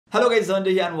Hello guys,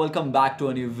 Dhananjay here and welcome back to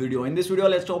a new video. In this video,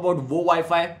 let's talk about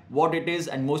VoWiFi, what it is,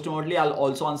 and most importantly, I'll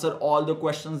also answer all the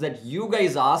questions that you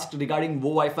guys asked regarding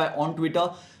VoWiFi on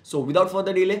Twitter. So without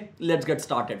further delay, let's get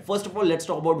started. First of all, let's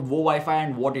talk about VoWiFi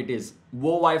and what it is.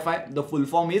 VoWiFi, the full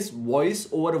form is Voice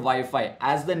over Wi-Fi.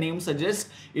 As the name suggests,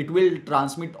 it will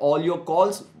transmit all your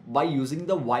calls by using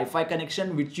the Wi-Fi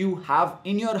connection which you have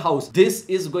in your house. This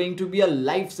is going to be a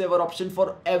lifesaver option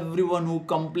for everyone who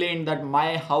complained that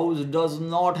my house does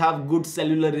not have good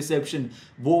cellular reception.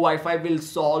 VoWiFi will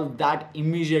solve that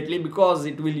immediately because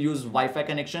it will use Wi-Fi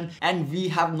connection, and we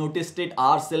have noticed it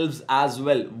ourselves as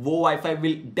well. VoWiFi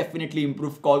will definitely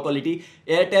improve call quality.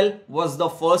 Airtel was the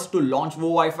first to launch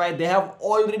VoWiFi. They have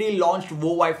already launched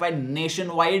VoWiFi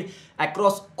nationwide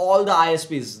across all the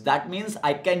ISPs. That means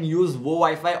I can use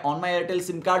VoWiFi on my Airtel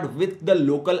SIM card with the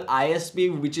local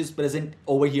ISP which is present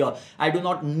over here. I do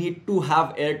not need to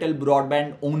have Airtel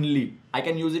broadband only. I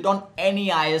can use it on any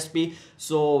ISP,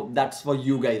 so that's for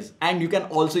you guys. And you can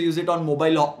also use it on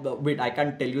mobile. Wait, I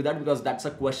can't tell you that because that's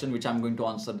a question which I'm going to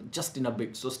answer just in a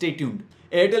bit, so stay tuned.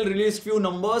 Airtel released few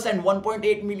numbers and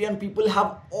 1.8 million people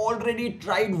have already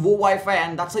tried VoWiFi,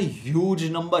 and that's a huge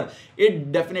number.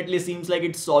 It definitely seems like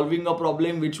it's solving a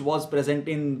problem which was present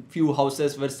in few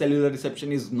houses where cellular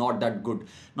reception is not that good.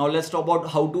 Now let's talk about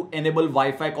how to enable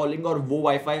Wi-Fi calling or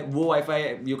VoWiFi.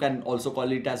 VoWiFi, you can also call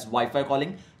it as Wi-Fi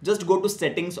calling. Just go to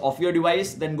settings of your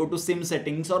device, then go to SIM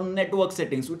settings or network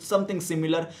settings, which is something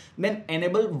similar, then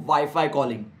enable Wi-Fi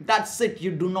calling. That's it.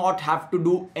 You do not have to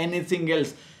do anything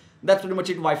else. That's pretty much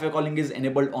it. Wi-Fi calling is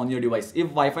enabled on your device. If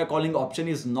Wi-Fi calling option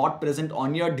is not present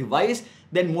on your device,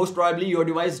 then most probably your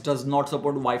device does not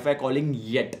support Wi-Fi calling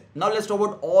yet. Now let's talk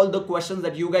about all the questions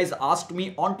that you guys asked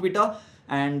me on Twitter,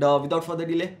 and without further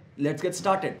delay, let's get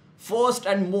started. First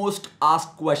and most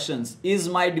asked questions: is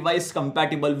my device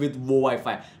compatible with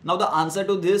VoWiFi? Now the answer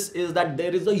to this is that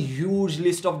there is a huge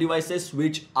list of devices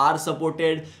which are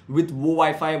supported with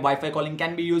VoWiFi. Wi-Fi calling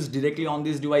can be used directly on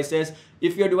these devices.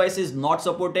 If your device is not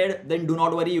supported, then do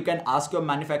not worry. You can ask your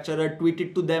manufacturer, tweet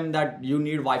it to them that you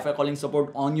need Wi-Fi calling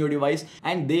support on your device,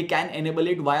 and they can enable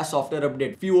it via software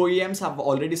update. Few OEMs have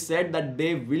already said that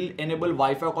they will enable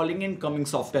Wi-Fi calling in coming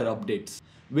software updates.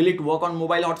 Will it work on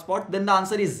mobile hotspot? Then the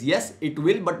answer is yes, it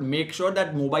will, but make sure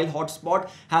that mobile hotspot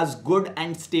has good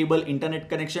and stable internet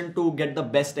connection to get the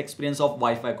best experience of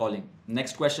Wi-Fi calling.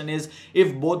 Next question is,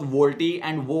 if both VoLTE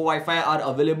and VoWiFi are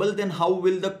available, then how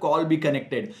will the call be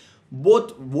connected?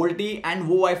 Both VoLTE and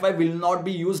VoWiFi will not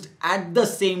be used at the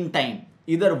same time.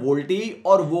 Either VoLTE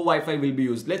or VoWiFi will be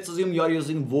used. Let's assume you're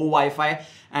using VoWiFi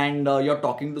and you're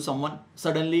talking to someone.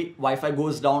 Suddenly Wi-Fi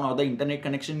goes down or the internet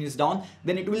connection is down,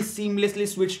 then it will seamlessly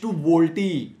switch to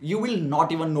VoLTE. You will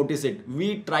not even notice it.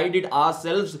 We tried it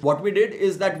ourselves. What we did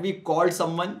is that we called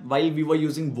someone while we were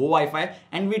using VoWiFi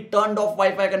and we turned off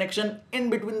Wi-Fi connection in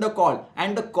between the call,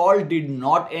 and the call did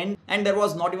not end and there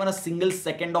was not even a single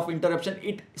second of interruption.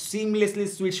 It seamlessly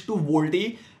switched to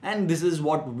VoLTE, and this is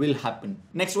what will happen.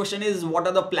 Next question is, what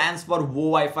are the plans for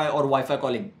VoWiFi or Wi-Fi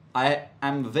calling? I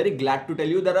am very glad to tell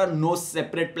you there are no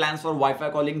separate plans for Wi-Fi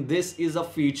calling. This is a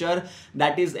feature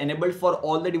that is enabled for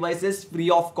all the devices free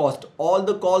of cost. All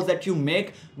the calls that you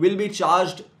make will be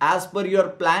charged as per your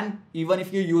plan, even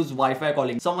if you use Wi-Fi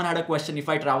calling. Someone had a question: if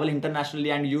I travel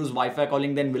internationally and use Wi-Fi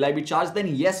calling, then will I be charged?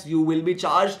 Then yes, you will be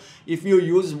charged if you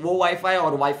use VoWiFi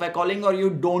or Wi-Fi calling or you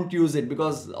don't use it,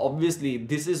 because obviously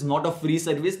this is not a free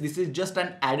service. This is just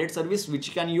an added service which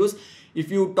you can use. If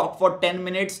you talk for 10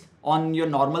 minutes on your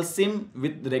normal SIM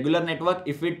with regular network,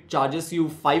 if it charges you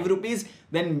 5 rupees,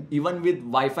 then even with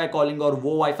Wi-Fi calling or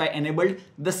VoWiFi enabled,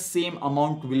 the same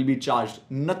amount will be charged.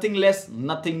 Nothing less,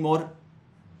 nothing more.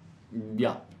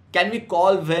 Yeah. Can we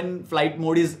call when flight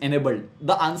mode is enabled?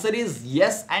 The answer is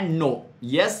yes and no.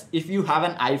 Yes, if you have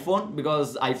an iPhone,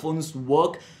 because iPhones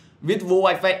work with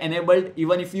VoWiFi enabled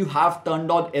even if you have turned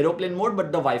on aeroplane mode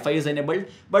but the Wi-Fi is enabled,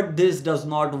 but this does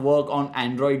not work on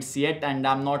Androids yet, and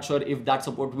I'm not sure if that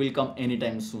support will come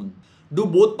anytime soon. Do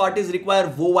both parties require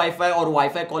VoWiFi or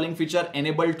Wi-Fi calling feature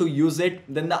enabled to use it?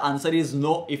 Then the answer is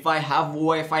no. If I have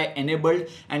VoWiFi enabled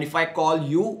and if I call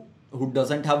you who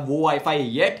doesn't have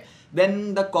VoWiFi yet,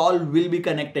 then the call will be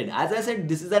connected. As I said,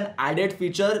 this is an added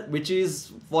feature which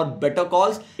is for better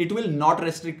calls. It will not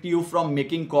restrict you from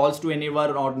making calls to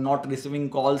anyone or not receiving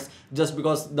calls just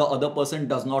because the other person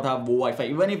does not have VoWiFi.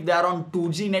 Even if they are on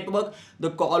 2G network, the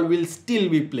call will still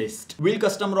be placed. Will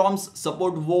custom ROMs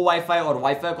support VoWiFi or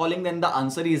Wi-Fi calling? Then the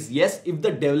answer is yes. If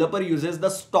the developer uses the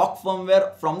stock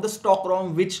firmware from the stock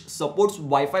ROM which supports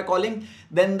Wi-Fi calling,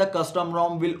 then the custom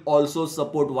ROM will also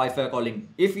support Wi-Fi calling.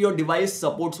 If your device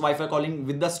supports Wi-Fi Wi-Fi calling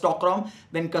with the stock ROM,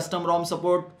 then custom ROM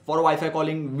support for Wi-Fi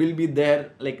calling will be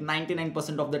there. Like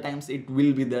 99% of the times it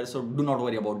will be there, so do not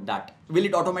worry about that. Will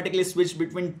it automatically switch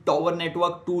between tower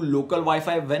network to local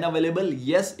Wi-Fi when available?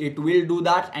 Yes, it will do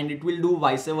that, and it will do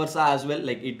vice versa as well.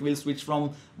 Like it will switch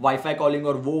from Wi-Fi calling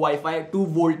or Wi-Fi to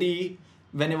VoLTE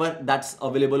whenever that's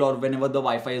available or whenever the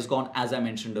Wi-Fi is gone, as I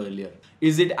mentioned earlier.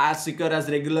 Is it as secure as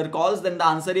regular calls? Then the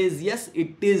answer is yes,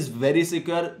 it is very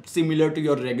secure, similar to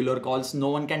your regular calls. No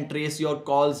one can trace your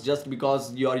calls just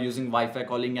because you are using Wi-Fi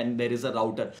calling and there is a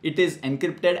router. It is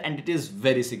encrypted and it is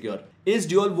very secure. Is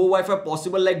dual VoWiFi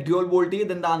possible like dual VoLTE?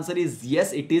 Then the answer is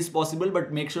yes, it is possible,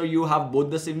 but make sure you have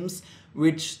both the SIMs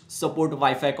which support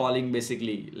Wi-Fi calling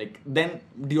basically. Like then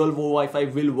dual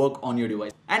VoWiFi will work on your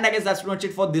device. And I guess that's pretty much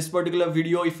it for this particular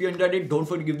video. If you enjoyed it, don't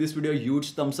forget to give this video a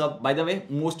huge thumbs up. By the way,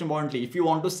 most importantly, if you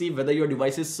want to see whether your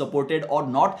device is supported or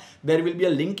not, there will be a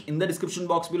link in the description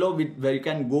box below where you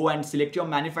can go and select your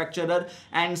manufacturer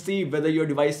and see whether your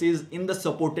device is in the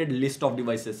supported list of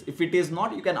devices. If it is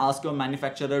not, you can ask your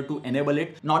manufacturer to enable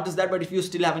it. Not just that, but if you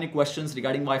still have any questions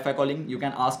regarding Wi-Fi calling, you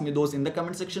can ask me those in the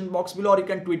comment section box below, or you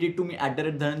can tweet it to me at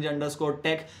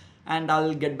 @Dhananjay_tech, and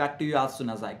I'll get back to you as soon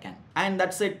as I can. And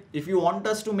that's it. If you want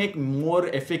us to make more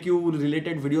FAQ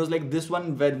related videos like this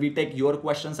one where we take your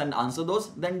questions and answer those,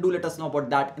 then do let us know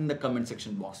about that in the comment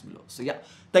section box below. So yeah,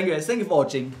 thank you guys. Thank you for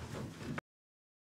watching.